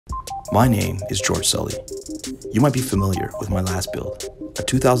My name is George Sully. You might be familiar with my last build, a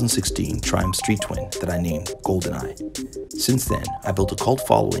 2016 Triumph Street Twin that I named GoldenEye. Since then, I built a cult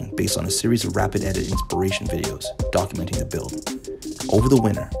following based on a series of rapid edit inspiration videos documenting the build. Over the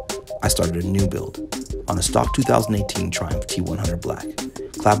winter, I started a new build on a stock 2018 Triumph T100 Black,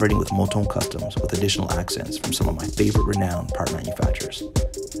 collaborating with Motone Customs with additional accents from some of my favorite renowned part manufacturers.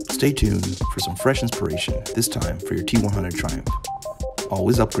 Stay tuned for some fresh inspiration, this time for your T100 Triumph.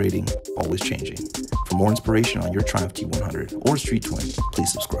 Always upgrading, always changing. For more inspiration on your Triumph T100 or Street Twin,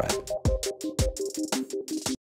 please subscribe.